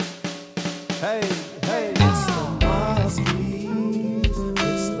Hey, hey, it's the Moskeys.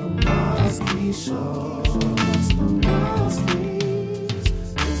 It's the Moskey Show. It's the Moskeys.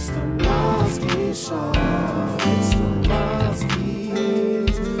 It's the Moskey Show. It's the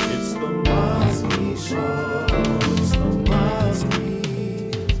Moskeys. It's the Moskey Show. It's the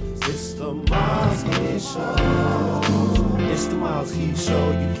Moskeys. It's the Mosky Show. It's the Mosky Show.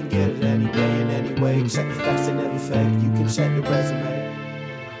 You can get it any day and any way. Check the facts and every fact. You can check the resume.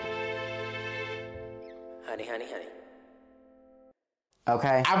 Honey.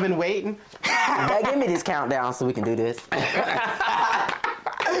 Okay. I've been waiting. Give me this countdown so we can do this.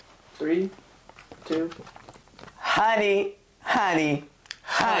 3, 2. Honey.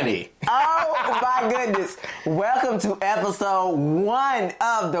 Oh my goodness. Welcome to episode 1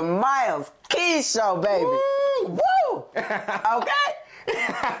 of the Miles Key Show, baby. Woo! Okay.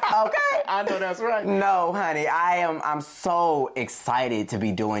 I know that's right. No, honey, I'm so excited to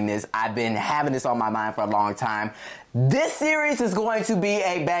be doing this. I've been having this on my mind for a long time. This series is going to be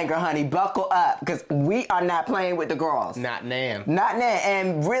a banger, honey. Buckle up, because we are not playing with the girls. Not now.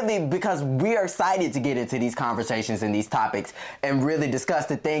 And really, because we are excited to get into these conversations and these topics and really discuss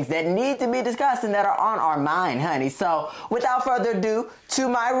the things that need to be discussed and that are on our mind, honey. So, without further ado, to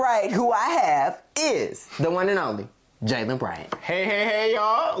my right, who I have is the one and only Jalen Bryant. Hey,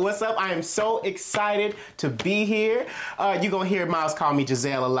 y'all. What's up? I am so excited to be here. You're going to hear Miles call me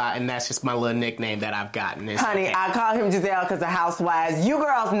Giselle a lot, and that's just my little nickname that I've gotten. Honey, okay. I call him Giselle because of Housewives. You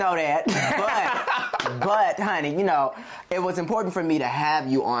girls know that. But, honey, you know, it was important for me to have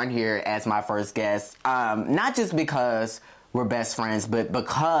you on here as my first guest. Not just because we're best friends, but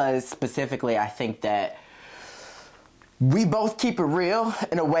because specifically I think that we both keep it real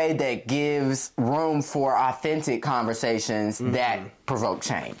in a way that gives room for authentic conversations that provoke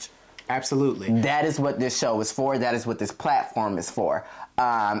change. Absolutely. That is what this show is for. That is what this platform is for.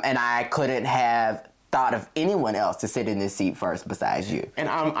 And I couldn't have thought of anyone else to sit in this seat first besides you. And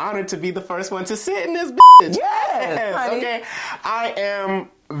I'm honored to be the first one to sit in this bitch. Yes, honey. Okay. I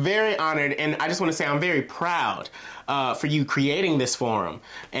am very honored, and I just want to say I'm very proud for you creating this forum.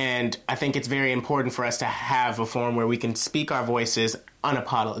 And I think it's very important for us to have a forum where we can speak our voices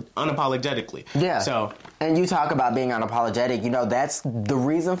unapologetically. Yeah. So, and you talk about being unapologetic. You know, that's the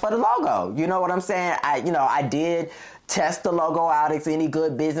reason for the logo. You know what I'm saying? I did test the logo out as any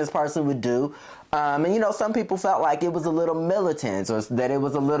good business person would do. And, you know, some people felt like it was a little militant or that it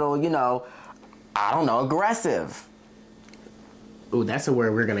was a little, you know, I don't know, aggressive. Ooh, that's a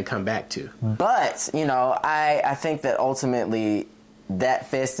word we're going to come back to. But, you know, I think that ultimately that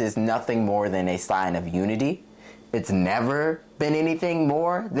fist is nothing more than a sign of unity. It's never been anything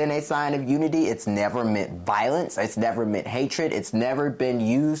more than a sign of unity. It's never meant violence. It's never meant hatred. It's never been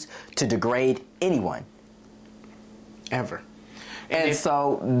used to degrade anyone. Ever. And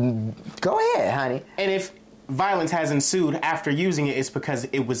so, go ahead, honey. And if violence has ensued after using it, it's because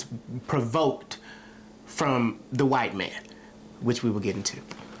it was provoked from the white man, which we will get into.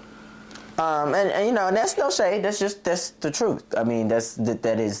 And you know, and that's no shade. That's the truth. I mean, those are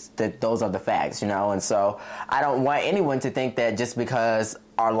the facts, you know. And so I don't want anyone to think that just because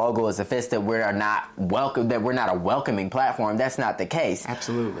our logo is a fist that we're not a welcoming platform. That's not the case.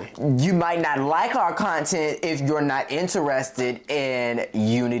 Absolutely. You might not like our content if you're not interested in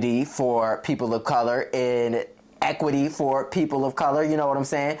unity for people of color, in equity for people of color, you know what I'm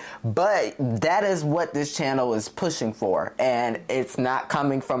saying? But that is what this channel is pushing for, and it's not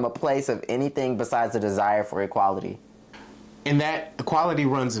coming from a place of anything besides a desire for equality. And that equality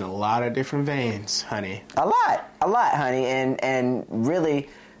runs in a lot of different veins, honey. A lot, honey, and really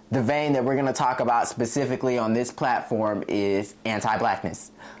the vein that we're going to talk about specifically on this platform is anti-blackness.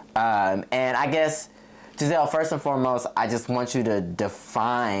 And I guess, Giselle, first and foremost, I just want you to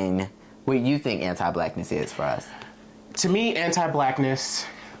define what you think anti-blackness is for us. To me, anti-blackness...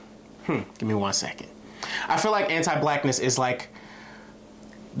 give me 1 second. I feel like anti-blackness is like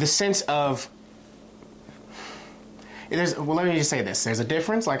the sense of... let me just say this. There's a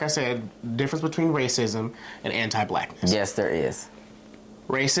difference, like I said, difference between racism and anti-blackness. Yes, there is.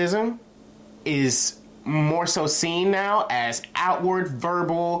 Racism is more so seen now as outward,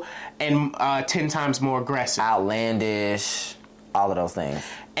 verbal, and 10 times more aggressive. Outlandish, all of those things.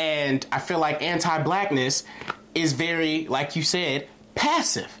 And I feel like anti-blackness is very, like you said,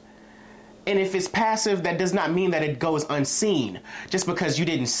 passive. And if it's passive, that does not mean that it goes unseen. Just because you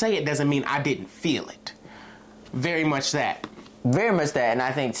didn't say it doesn't mean I didn't feel it. Very much that. Very much that. And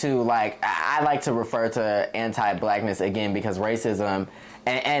I think, too, like, I like to refer to anti-blackness, again, because racism,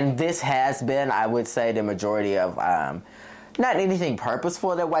 and this has been, I would say, the majority of not anything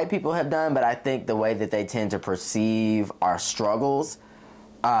purposeful that white people have done, but I think the way that they tend to perceive our struggles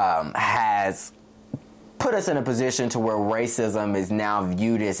has put us in a position to where racism is now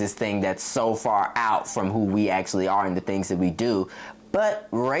viewed as this thing that's so far out from who we actually are and the things that we do.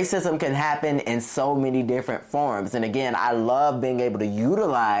 But racism can happen in so many different forms. And again, I love being able to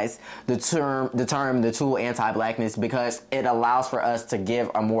utilize the tool anti-blackness, because it allows for us to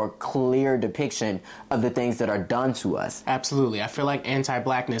give a more clear depiction of the things that are done to us. Absolutely. I feel like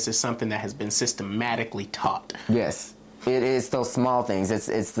anti-blackness is something that has been systematically taught. Yes. It is those small things. It's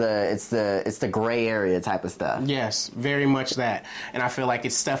the gray area type of stuff. Yes, very much that. And I feel like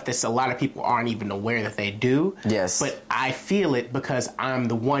it's stuff that a lot of people aren't even aware that they do. Yes. But I feel it because I'm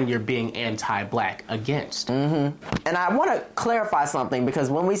the one you're being anti-black against. Mm-hmm. And I want to clarify something, because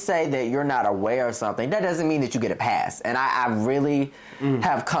when we say that you're not aware of something, that doesn't mean that you get a pass. And I really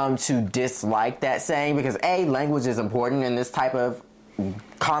have come to dislike that saying, because language is important in this type of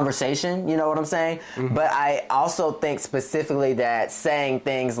conversation, you know what I'm saying? Mm-hmm. But I also think specifically that saying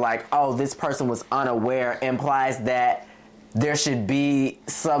things like, oh, this person was unaware, implies that there should be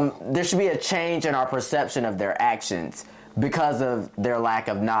a change in our perception of their actions because of their lack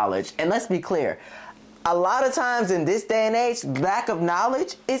of knowledge. And let's be clear, a lot of times in this day and age, lack of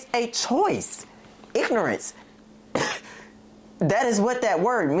knowledge is a choice. Ignorance. That is what that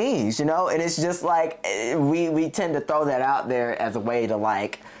word means, you know? And it's just like, we tend to throw that out there as a way to,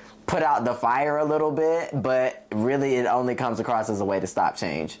 like, put out the fire a little bit, but really it only comes across as a way to stop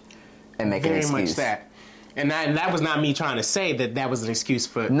change and make an excuse. Very much that. And that was not me trying to say that was an excuse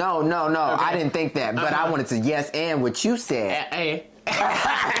for... No. Okay. I didn't think that, but I wanted to yes and what you said. Okay.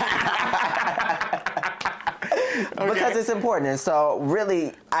 Because it's important. And so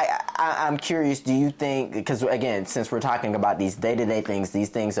really, I'm curious, do you think, because again, since we're talking about these day-to-day things, these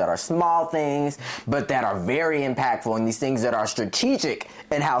things that are small things, but that are very impactful, and these things that are strategic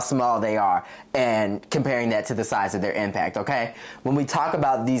in how small they are, and comparing that to the size of their impact, okay? When we talk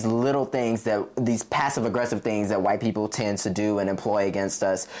about these little things, these passive-aggressive things that white people tend to do and employ against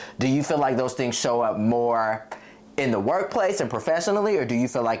us, do you feel like those things show up more in the workplace and professionally, or do you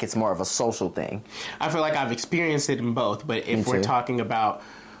feel like it's more of a social thing? I feel like I've experienced it in both, but if we're talking about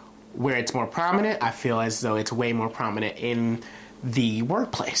where it's more prominent, I feel as though it's way more prominent in the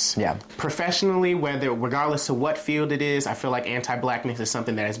workplace. Yeah. Professionally, regardless of what field it is, I feel like anti-blackness is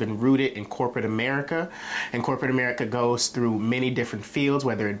something that has been rooted in corporate America, and corporate America goes through many different fields,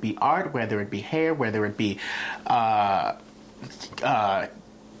 whether it be art, whether it be hair, whether it be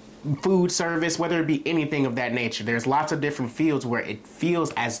food service, whether it be anything of that nature. There's lots of different fields where it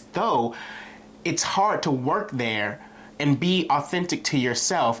feels as though it's hard to work there and be authentic to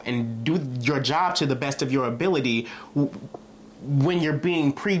yourself and do your job to the best of your ability when you're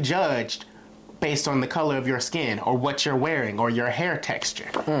being prejudged based on the color of your skin or what you're wearing or your hair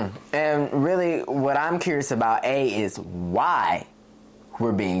texture. And really, what I'm curious about, is why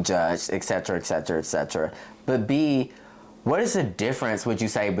we're being judged, et cetera, et cetera, et cetera. But B, what is the difference, would you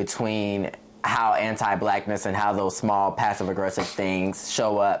say, between how anti-blackness and how those small passive-aggressive things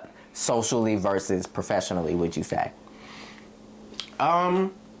show up socially versus professionally, would you say?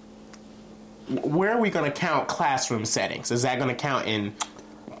 Where are we going to count classroom settings? Is that going to count in...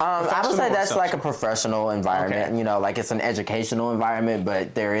 I would say that's social? like a professional environment. Okay. You know, like it's an educational environment,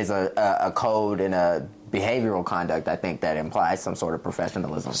 but there is a code and a behavioral conduct, I think, that implies some sort of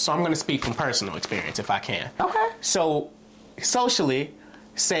professionalism. So I'm going to speak from personal experience, if I can. Okay. So socially,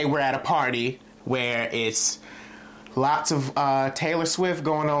 say we're at a party where it's lots of Taylor Swift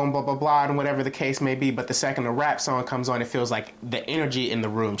going on, blah, blah, blah, and whatever the case may be, but the second a rap song comes on, it feels like the energy in the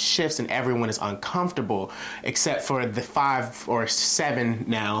room shifts and everyone is uncomfortable, except for the 5 or 7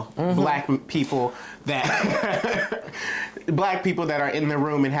 now black people that black people that are in the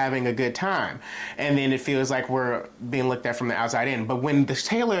room and having a good time. And then it feels like we're being looked at from the outside in. But when the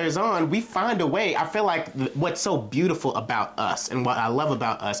Taylor is on, we find a way. I feel like what's so beautiful about us and what I love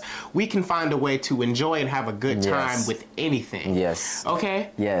about us, we can find a way to enjoy and have a good time with anything. Yes.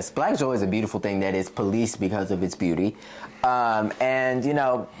 Okay? Yes. Black joy is a beautiful thing that is policed because of its beauty. And, you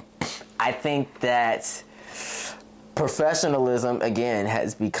know, I think that professionalism, again,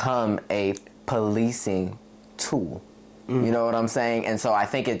 has become a policing tool. You know what I'm saying? And so I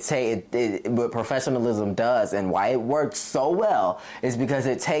think what professionalism does and why it works so well is because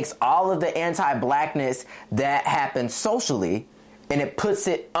it takes all of the anti-blackness that happens socially and it puts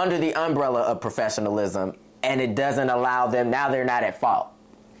it under the umbrella of professionalism, and it doesn't allow them, now they're not at fault.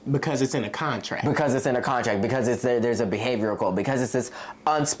 Because it's in a contract. Because it's in a contract. Because there's a behavioral code. Because it's this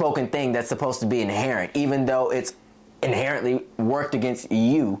unspoken thing that's supposed to be inherent, even though it's inherently worked against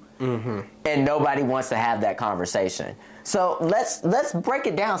you, and nobody wants to have that conversation. So let's break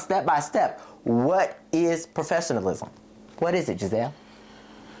it down step by step. What is professionalism? What is it, Giselle?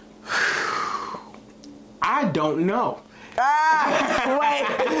 I don't know. Wait.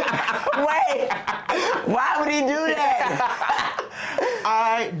 Why would he do that?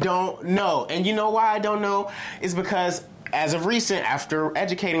 I don't know. And you know why I don't know? Is because as of recent, after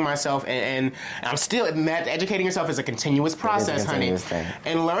educating myself, and I'm still, educating yourself is a continuous process, continuous honey. thing.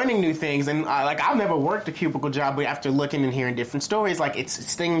 And learning new things. And I've never worked a cubicle job, but after looking and hearing different stories, like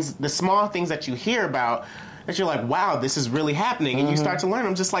it's things, the small things that you hear about, that you're like, wow, this is really happening. And you start to learn.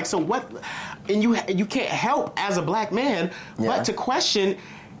 I'm just like, so what? And you can't help as a black man but to question,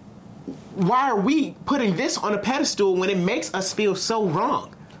 why are we putting this on a pedestal when it makes us feel so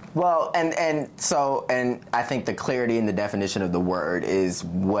wrong? Well, and I think the clarity in the definition of the word is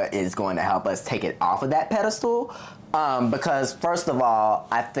what is going to help us take it off of that pedestal. Because first of all,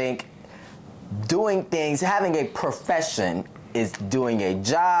 I think doing things, having a profession is doing a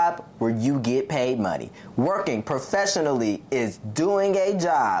job where you get paid money. Working professionally is doing a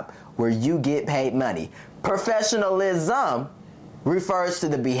job where you get paid money. Professionalism refers to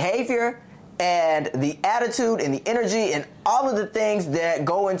the behavior and the attitude and the energy and all of the things that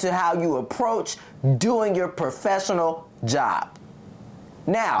go into how you approach doing your professional job.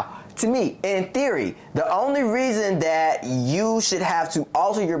 Now, to me, in theory, the only reason that you should have to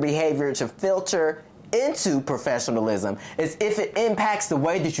alter your behavior to filter into professionalism is if it impacts the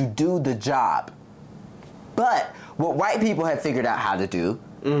way that you do the job. But what white people have figured out how to do,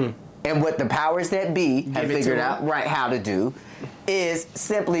 and what the powers that be have figured out how to do, is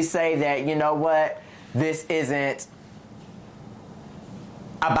simply say that, you know what, this isn't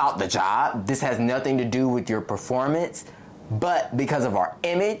about the job. This has nothing to do with your performance. But because of our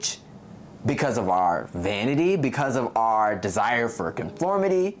image, because of our vanity, because of our desire for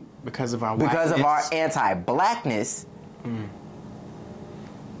conformity, because of our anti-blackness,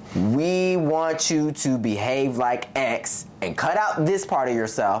 we want you to behave like X and cut out this part of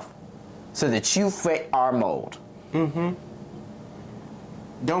yourself so that you fit our mold.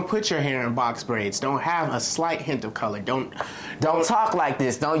 Don't put your hair in box braids. Don't have a slight hint of color. Don't talk like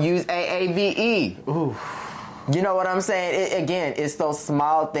this. Don't use AAVE. Ooh. You know what I'm saying? It's those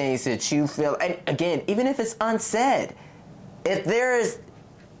small things that you feel, and again, even if it's unsaid, if there is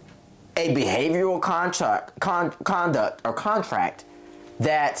a behavioral conduct or contract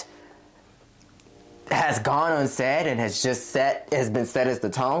that has gone unsaid and has been set as the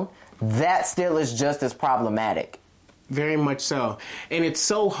tone, that still is just as problematic. Very much so. And it's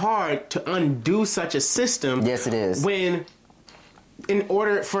so hard to undo such a system. Yes, it is. When, in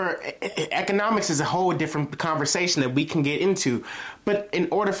order for, economics is a whole different conversation that we can get into. But in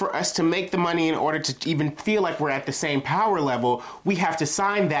order for us to make the money, in order to even feel like we're at the same power level, we have to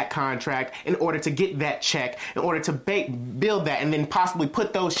sign that contract in order to get that check, in order to build that, and then possibly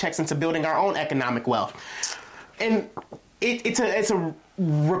put those checks into building our own economic wealth. And it's a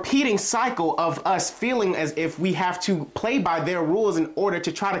repeating cycle of us feeling as if we have to play by their rules in order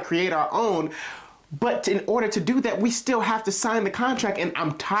to try to create our own. But in order to do that, we still have to sign the contract, and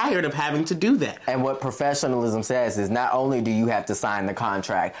I'm tired of having to do that. And what professionalism says is not only do you have to sign the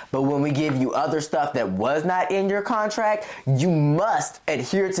contract, but when we give you other stuff that was not in your contract, you must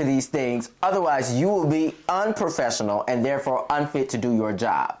adhere to these things. Otherwise, you will be unprofessional and therefore unfit to do your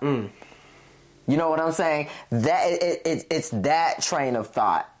job. You know what I'm saying? That it's that train of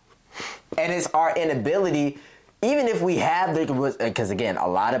thought. And it's our inability, even if we have because again, a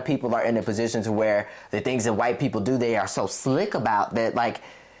lot of people are in a position to where the things that white people do, they are so slick about that, like,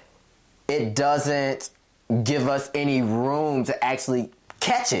 it doesn't give us any room to actually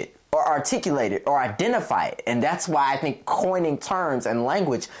catch it or articulate it or identify it. And that's why I think coining terms and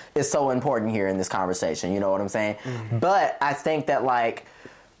language is so important here in this conversation. You know what I'm saying? But I think that, like,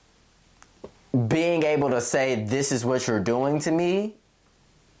 being able to say, this is what you're doing to me,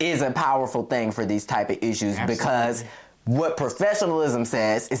 is a powerful thing for these type of issues. Absolutely. Because what professionalism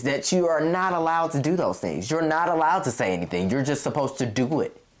says is that you are not allowed to do those things. You're not allowed to say anything. You're just supposed to do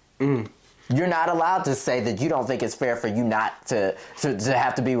it. You're not allowed to say that you don't think it's fair for you not to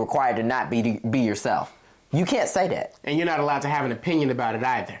have to be required to not be yourself. You can't say that. And you're not allowed to have an opinion about it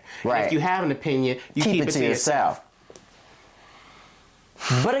either. Right. And if you have an opinion, you keep it to yourself.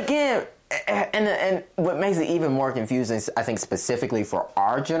 But again, and what makes it even more confusing, I think specifically for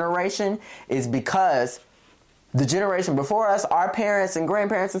our generation, is because the generation before us, our parents and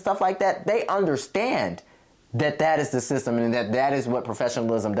grandparents and stuff like that, they understand that is the system and that is what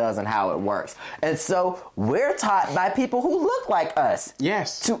professionalism does and how it works. And so we're taught by people who look like us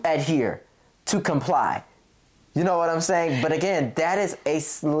to adhere, to comply. You know what I'm saying? But again, that is a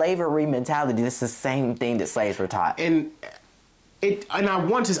slavery mentality. It's the same thing that slaves were taught. And I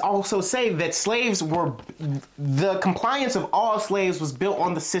want to also say that the compliance of all slaves was built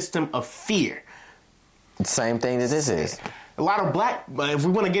on the system of fear. Same thing that this is. A lot of if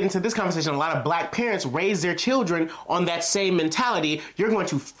we want to get into this conversation, a lot of black parents raise their children on that same mentality. You're going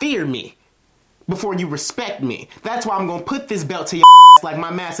to fear me before you respect me. That's why I'm going to put this belt to your ass like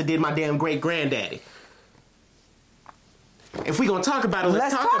my master did my damn great granddaddy. If we going to talk about it,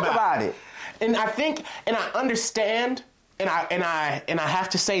 let's talk about it. And I think, and I understand, and I have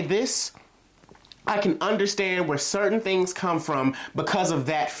to say this, I can understand where certain things come from because of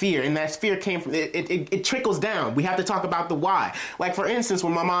that fear. And that fear came from, it trickles down. We have to talk about the why. Like, for instance,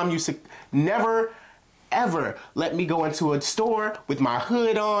 when my mom used to never, ever let me go into a store with my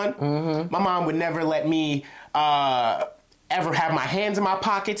hood on. Mm-hmm. My mom would never let me ever have my hands in my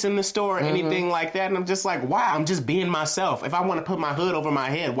pockets in the store or anything like that. And I'm just like, wow, I'm just being myself. If I want to put my hood over my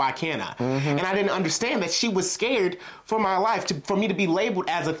head, why can't I? Mm-hmm. And I didn't understand that she was scared for my life, for me to be labeled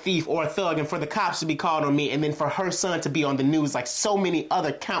as a thief or a thug, and for the cops to be called on me, and then for her son to be on the news like so many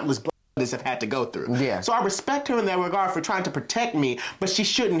other countless black mothers have had to go through. Yeah. So I respect her in that regard for trying to protect me, but she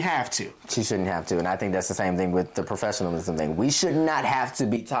shouldn't have to. She shouldn't have to. And I think that's the same thing with the professionalism thing. We should not have to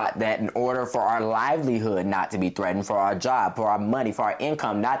be taught that in order for our livelihood not to be threatened, for our job, for our money, for our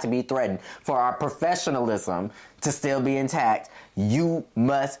income not to be threatened, for our professionalism to still be intact, you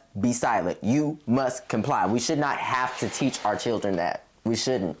must be silent. You must comply. We should not have to teach our children that. We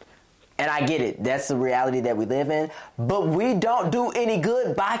shouldn't. And I get it. That's the reality that we live in. But we don't do any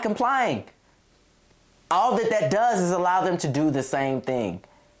good by complying. All that does is allow them to do the same thing.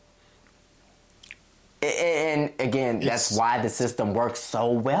 And again, that's why the system works so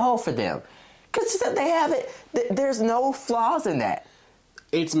well for them. Because they have it. There's no flaws in that.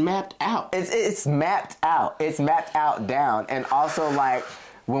 It's mapped out. It's mapped out. It's mapped out down. And also, like,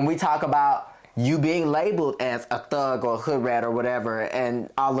 when we talk about you being labeled as a thug or a hood rat or whatever and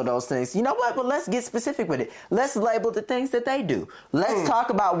all of those things, you know what? But let's get specific with it. Let's label the things that they do. Let's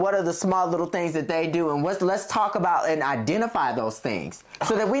talk about what are the small little things that they do, and let's talk about and identify those things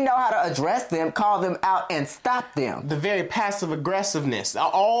so that we know how to address them, call them out, and stop them. The very passive aggressiveness,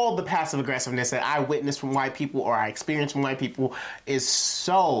 all the passive aggressiveness that I witness from white people or I experience from white people is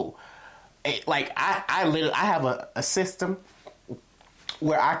so, like, I literally, I have a system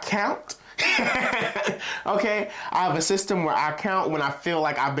where I count. Okay, I have a system where I count when I feel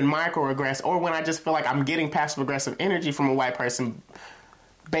like I've been microaggressed or when I just feel like I'm getting passive aggressive energy from a white person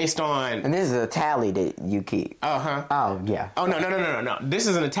based on. And this is a tally that you keep. Oh yeah. Oh no. This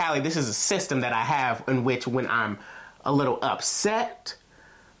isn't a tally. This is a system that I have in which when I'm a little upset,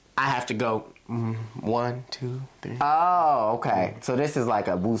 I have to go 1, 2, 3. Oh, okay. So this is like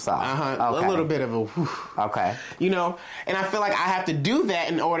a woosah. Okay. A little bit of a whew. Okay. You know, and I feel like I have to do that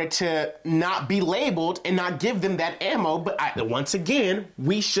in order to not be labeled and not give them that ammo. But once again,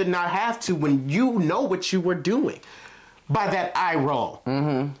 we should not have to when you know what you were doing. By that eye roll.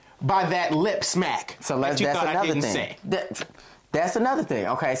 Mm-hmm. By that lip smack. So that's another thing. That's another thing.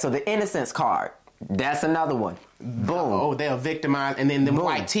 Okay, so the innocence card. That's another one. Boom. Oh, they'll victimize. And then the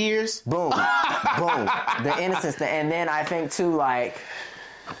white tears. Boom. Boom. The innocence. And then I think, too, like,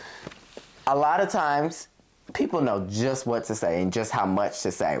 a lot of times people know just what to say and just how much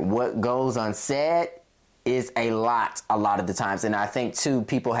to say. What goes unsaid is a lot of the times. And I think, too,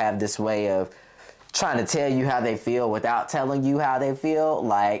 people have this way of trying to tell you how they feel without telling you how they feel.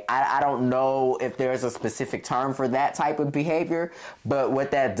 Like, I don't know if there's a specific term for that type of behavior, but what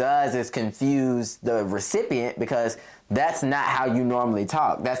that does is confuse the recipient because that's not how you normally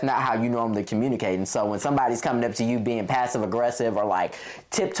talk. That's not how you normally communicate. And so when somebody's coming up to you being passive aggressive or like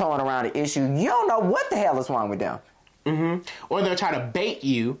tiptoeing around an issue, you don't know what the hell is wrong with them. Mm-hmm. Or they'll try to bait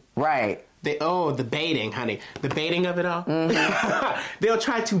you. Right. The baiting, honey. The baiting of it all. Mm-hmm. They'll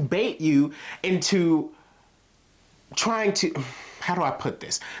try to bait you into trying to... How do I put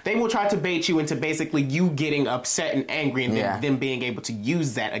this? They will try to bait you into basically you getting upset and angry and then them being able to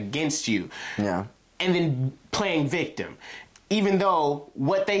use that against you. Yeah. And then playing victim. Even though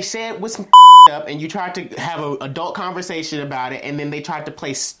what they said was some up and you tried to have an adult conversation about it and then they tried to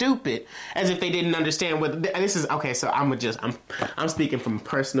play stupid as if they didn't understand what this is. Okay, so I'm speaking from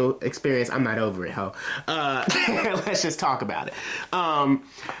personal experience. I'm not over it, ho. Let's just talk about it.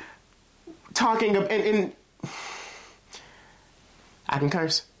 Talking of and I can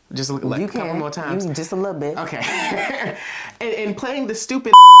curse just a couple more times. Just a little bit. Okay. and playing the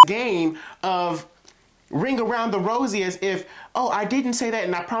stupid game of ring around the rosy as if, oh, I didn't say that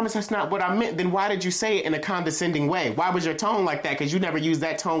and I promise that's not what I meant. Then why did you say it in a condescending way? Why was your tone like that? Because you never used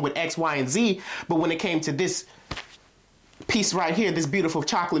that tone with X, Y, and Z. But when it came to this piece right here, this beautiful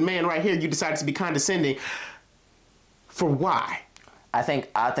chocolate man right here, you decided to be condescending. For why? I think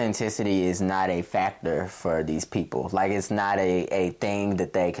authenticity is not a factor for these people. Like, it's not a thing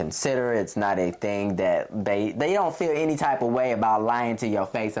that they consider. It's not a thing that they don't feel any type of way about lying to your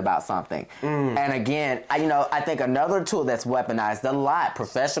face about something. And again, I think another tool that's weaponized a lot,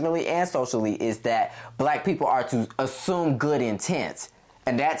 professionally and socially, is that black people are to assume good intent.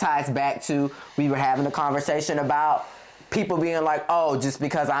 And that ties back to, we were having a conversation about people being like, oh, just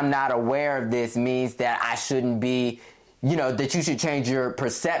because I'm not aware of this means that I shouldn't be, that you should change your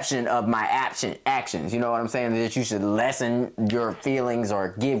perception of my actions. You know what I'm saying? That you should lessen your feelings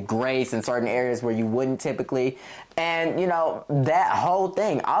or give grace in certain areas where you wouldn't typically. And, that whole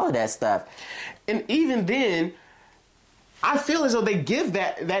thing, all of that stuff. And even then, I feel as though they give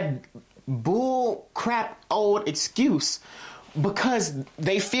that bull crap old excuse because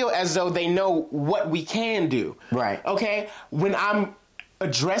they feel as though they know what we can do. Right. Okay? When I'm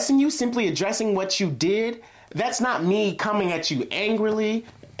addressing you, simply addressing what you did, that's not me coming at you angrily.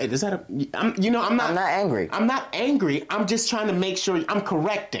 I'm not angry. I'm not angry. I'm just trying to make sure I'm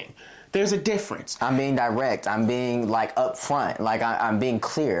correcting. There's a difference. I'm being direct. I'm being upfront. I'm being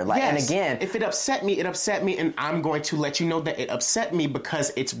clear. Yes. And again, if it upset me, and I'm going to let you know that it upset me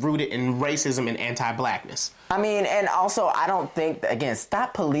because it's rooted in racism and anti-blackness. And also, I don't think, again,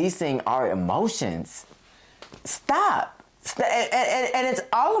 stop policing our emotions. Stop. And it's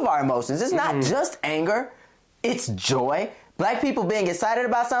all of our emotions. It's not just anger. It's joy. Black people being excited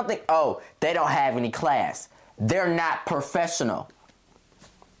about something, oh, they don't have any class. They're not professional.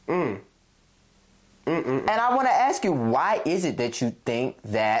 And I want to ask you, why is it that you think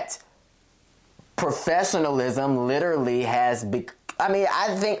that professionalism literally has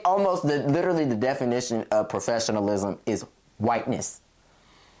I think almost literally the definition of professionalism is whiteness.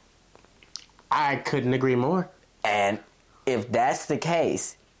 I couldn't agree more. And if that's the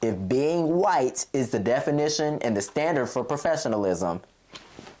case, if being white is the definition and the standard for professionalism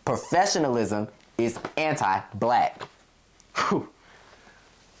is anti-black. Whew.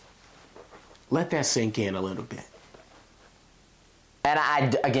 Let that sink in a little bit. And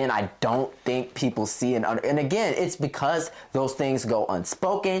I don't think people see and again, it's because those things go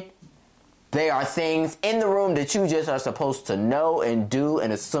unspoken. They are things in the room that you just are supposed to know and do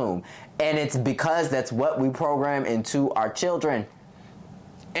and assume. And it's because that's what we program into our children.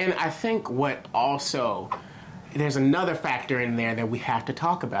 And I think there's another factor in there that we have to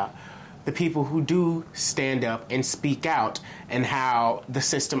talk about. The people who do stand up and speak out, and how the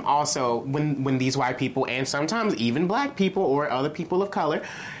system also, when these white people and sometimes even black people or other people of color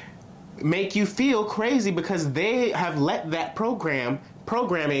make you feel crazy because they have let that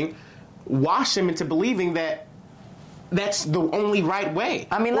programming wash them into believing that that's the only right way.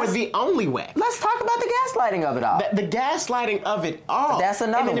 Or the only way. Let's talk about the gaslighting of it all. The gaslighting of it all. That's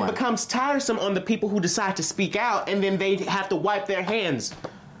another one. And then it becomes tiresome on the people who decide to speak out, and then they have to wipe their hands.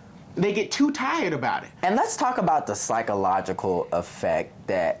 They get too tired about it. And let's talk about the psychological effect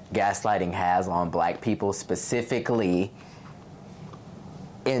that gaslighting has on black people, specifically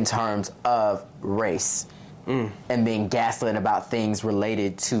in terms of race and being gaslit about things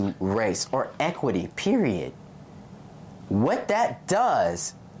related to race or equity, period. What that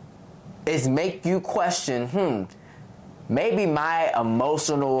does is make you question, maybe my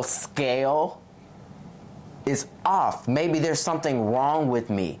emotional scale is off. Maybe there's something wrong with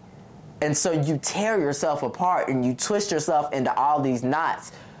me. And so you tear yourself apart and you twist yourself into all these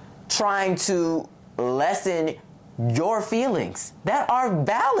knots, trying to lessen your feelings that are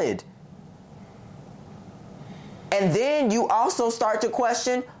valid. And then you also start to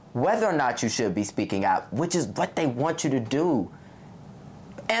question whether or not you should be speaking out, which is what they want you to do.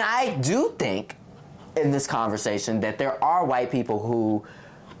 And I do think in this conversation that there are white people who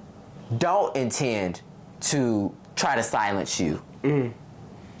don't intend to try to silence you.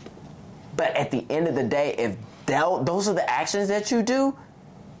 But at the end of the day, if those are the actions that you do,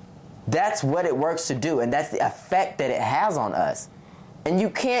 that's what it works to do. And that's the effect that it has on us. And you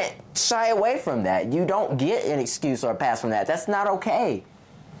can't shy away from that. You don't get an excuse or a pass from that. That's not okay.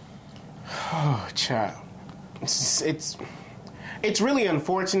 Oh, child. It's really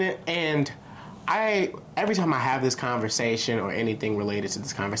unfortunate. And every time I have this conversation or anything related to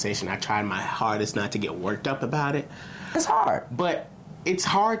this conversation, I try my hardest not to get worked up about it. It's hard. But it's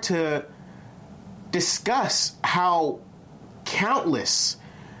hard to discuss how countless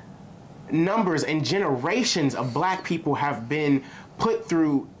numbers and generations of black people have been put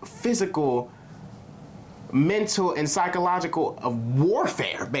through physical, mental, and psychological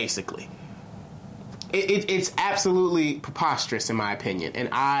warfare, basically. It's absolutely preposterous, in my opinion. And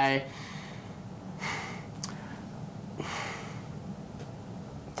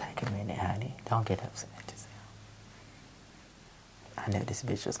Take a minute, honey. Don't get upset. I knew this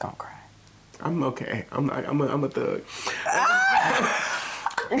bitch was gonna cry. I'm okay. I'm a thug.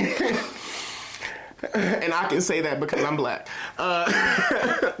 And I can say that because I'm black.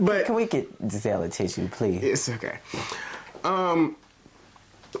 But can we get Giselle a tissue, please? It's okay. I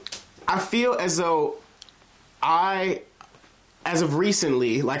feel as though as of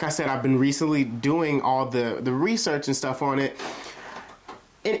recently, like I said, I've been recently doing all the research and stuff on it.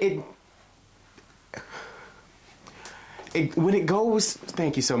 When it goes,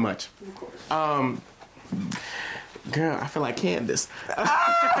 thank you so much. Of course. Girl, I feel like Candace.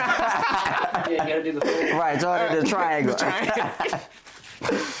 Yeah, you gotta do the full. Right, draw the triangle.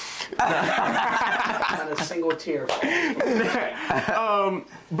 Not a single tear.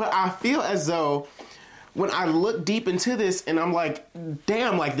 But I feel as though when I look deep into this and I'm like,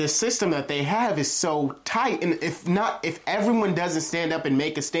 damn, like this system that they have is so tight. And if everyone doesn't stand up and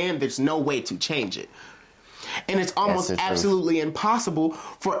make a stand, there's no way to change it. And it's almost absolutely impossible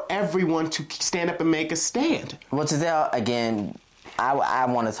for everyone to stand up and make a stand. Well, Giselle, again, I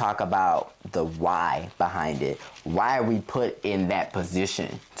want to talk about the why behind it. Why are we put in that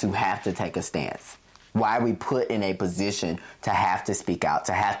position to have to take a stance? Why are we put in a position to have to speak out,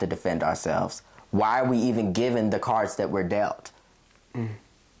 to have to defend ourselves? Why are we even given the cards that we're dealt? And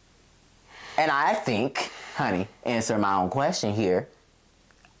I think, honey, answer my own question here,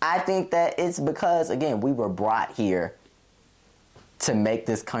 I think that it's because, again, we were brought here to make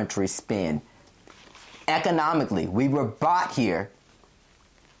this country spin. Economically, we were brought here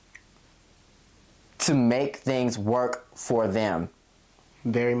to make things work for them.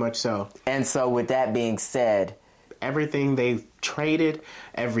 Very much so. And so with that being said, everything they've traded,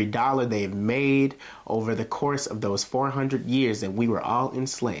 every dollar they've made over the course of those 400 years that we were all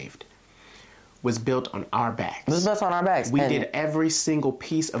enslaved was built on our backs. It was built on our backs. We did every single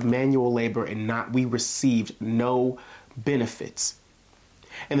piece of manual labor and we received no benefits.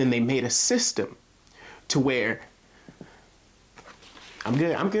 And then they made a system to where I'm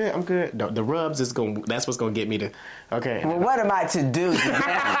good. The rubs that's what's gonna get me to okay. Well, what am I to do?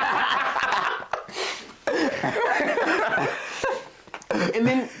 And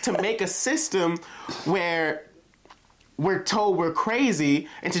then to make a system where we're told we're crazy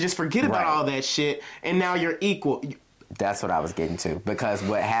and to just forget about all that shit and now you're equal. That's what I was getting to. Because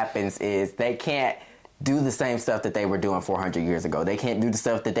what happens is they can't do the same stuff that they were doing 400 years ago. They can't do the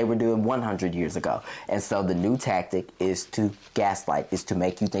stuff that they were doing 100 years ago. And so the new tactic is to gaslight, is to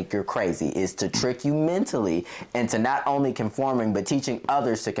make you think you're crazy, is to trick you mentally into not only conforming, but teaching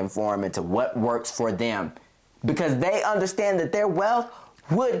others to conform into what works for them. Because they understand that their wealth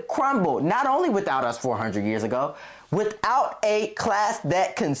would crumble, not only without us 400 years ago, without a class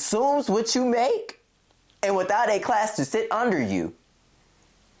that consumes what you make, and without a class to sit under you.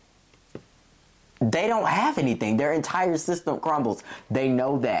 They don't have anything. Their entire system crumbles. They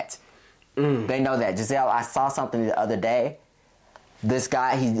know that. They know that. Giselle, I saw something the other day. This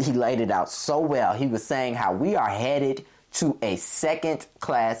guy, he laid it out so well. He was saying how we are headed to a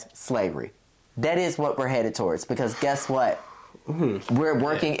second-class slavery. That is what we're headed towards. Because guess what? We're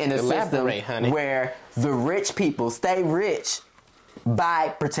working in a system where the rich people stay rich by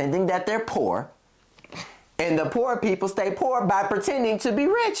pretending that they're poor. And the poor people stay poor by pretending to be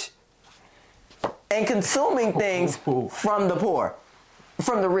rich. And consuming things from the poor.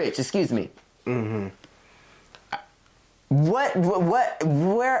 From the rich, excuse me.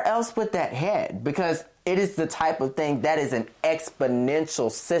 Where else would that head? Because it is the type of thing that is an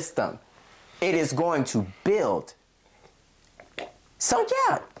exponential system. It is going to build. So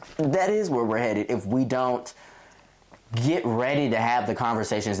yeah, that is where we're headed if we don't get ready to have the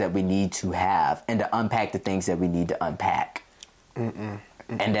conversations that we need to have and to unpack the things that we need to unpack. And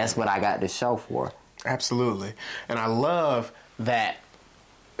that's what I got this show for. Absolutely. And I love that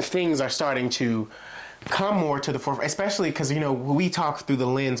things are starting to come more to the forefront, especially because, we talk through the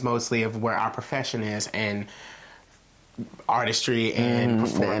lens mostly of where our profession is and artistry and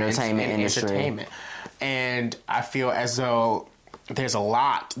performance the entertainment industry. Entertainment. And I feel as though there's a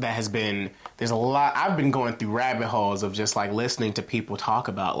lot I've been going through rabbit holes of just like listening to people talk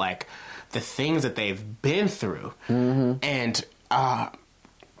about like the things that they've been through and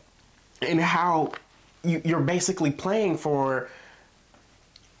how you're basically playing for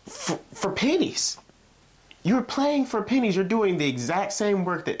pennies. You're playing for pennies. You're doing the exact same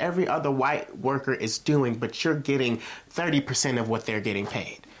work that every other white worker is doing, but you're getting 30% of what they're getting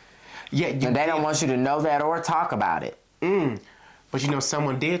paid. Yet and they don't want you to know that or talk about it. But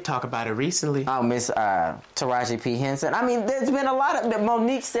someone did talk about it recently. Oh, Miss Taraji P. Henson. I mean, there's been a lot of...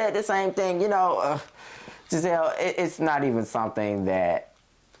 Monique said the same thing. Giselle, it's not even something that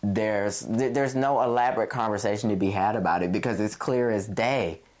there's no elaborate conversation to be had about it because it's clear as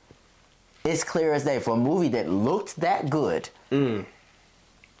day. It's clear as day. For a movie that looked that good,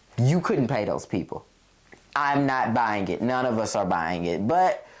 you couldn't pay those people. I'm not buying it. None of us are buying it.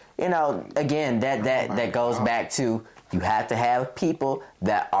 But, again, that goes back to you have to have people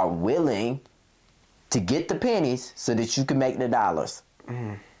that are willing to get the pennies so that you can make the dollars.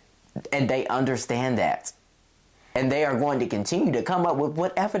 And they understand that. And they are going to continue to come up with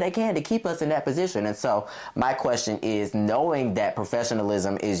whatever they can to keep us in that position. And so my question is, knowing that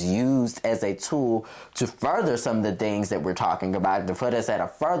professionalism is used as a tool to further some of the things that we're talking about, to put us at a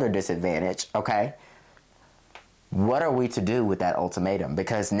further disadvantage, okay? What are we to do with that ultimatum?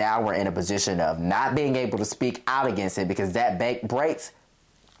 Because now we're in a position of not being able to speak out against it because that breaks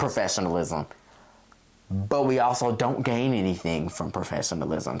professionalism. But we also don't gain anything from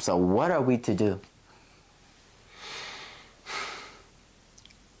professionalism. So what are we to do?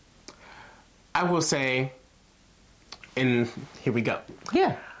 I will say, and here we go.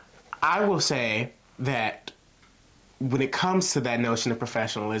 Yeah. I will say that when it comes to that notion of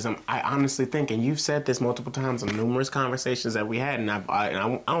professionalism, I honestly think, and you've said this multiple times in numerous conversations that we had, and I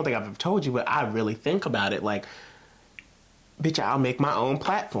don't think I've ever told you, but I really think about it like, bitch, I'll make my own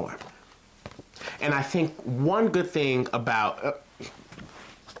platform. And I think one good thing about...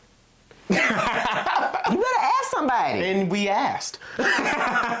 You better ask somebody. And we asked.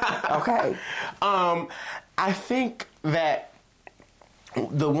 Okay. I think that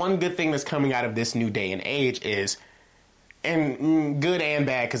the one good thing that's coming out of this new day and age is, and good and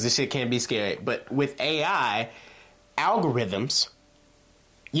bad because this shit can't be scary, but with AI, algorithms,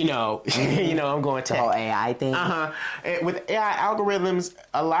 I'm going to The whole AI thing? With AI, algorithms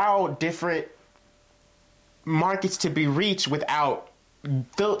allow different markets to be reached without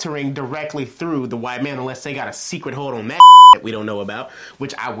filtering directly through the white man, unless they got a secret hold on that that we don't know about,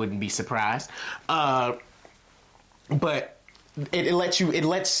 which I wouldn't be surprised. But it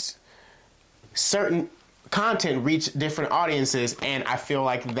lets certain content reach different audiences, and I feel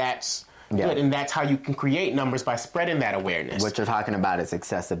like that's good, and that's how you can create numbers, by spreading that awareness. What you're talking about is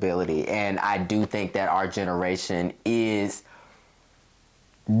accessibility, and I do think that our generation is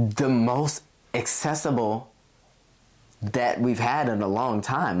the most accessible that we've had in a long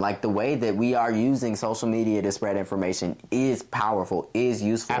time. Like, the way that we are using social media to spread information is powerful, is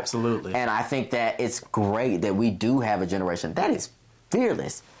useful. Absolutely. And I think that it's great that we do have a generation that is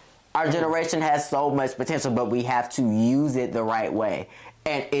fearless. Our generation has so much potential, but we have to use it the right way.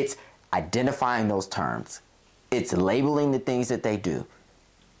 And it's identifying those terms. It's labeling the things that they do.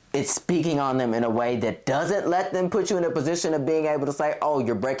 It's speaking on them in a way that doesn't let them put you in a position of being able to say, oh,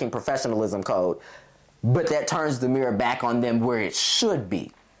 you're breaking professionalism code. But that turns the mirror back on them where it should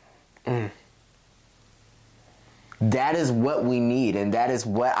be. That is what we need, and that is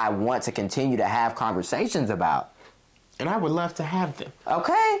what I want to continue to have conversations about. And I would love to have them.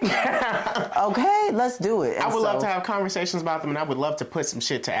 Okay. Okay, let's do it. And I would love to have conversations about them, and I would love to put some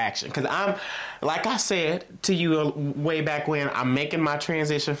shit to action. Because I'm, like I said to you way back when, I'm making my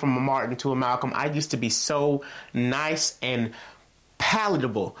transition from a Martin to a Malcolm. I used to be so nice and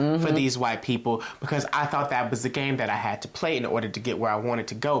palatable for these white people because I thought that was the game that I had to play in order to get where I wanted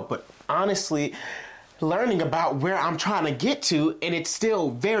to go. But honestly, learning about where I'm trying to get to, and it's still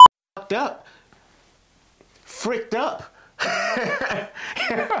very fucked up, fricked up,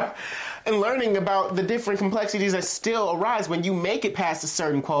 and learning about the different complexities that still arise when you make it past a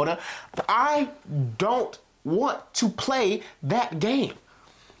certain quota, I don't want to play that game.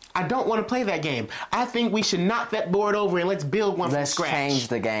 I don't want to play that game. I think we should knock that board over and let's build one from scratch. Let's change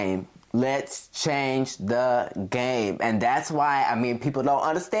the game. Let's change the game. And that's why, people don't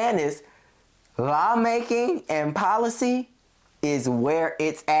understand this. Lawmaking and policy is where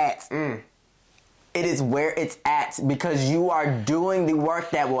it's at. It is where it's at because you are doing the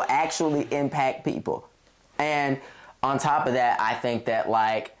work that will actually impact people. And on top of that, I think that,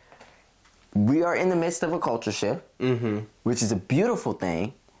 we are in the midst of a culture shift, which is a beautiful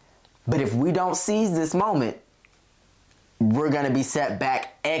thing. But if we don't seize this moment, we're going to be set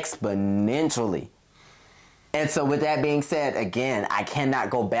back exponentially. And so with that being said, again, I cannot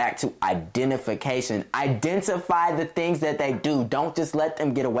go back to identification. Identify the things that they do. Don't just let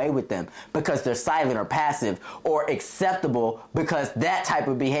them get away with them because they're silent or passive or acceptable because that type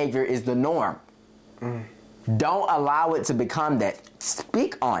of behavior is the norm. Don't allow it to become that.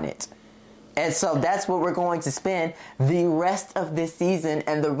 Speak on it. And so that's what we're going to spend the rest of this season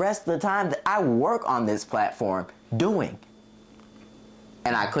and the rest of the time that I work on this platform doing.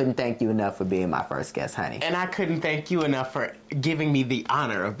 And I couldn't thank you enough for being my first guest, honey. And I couldn't thank you enough for giving me the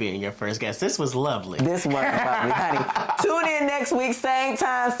honor of being your first guest. This was lovely. This was lovely, honey. Tune in next week, same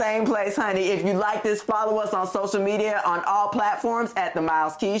time, same place, honey. If you like this, follow us on social media on all platforms at The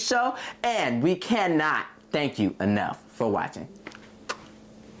Miles Keys Show. And we cannot thank you enough for watching.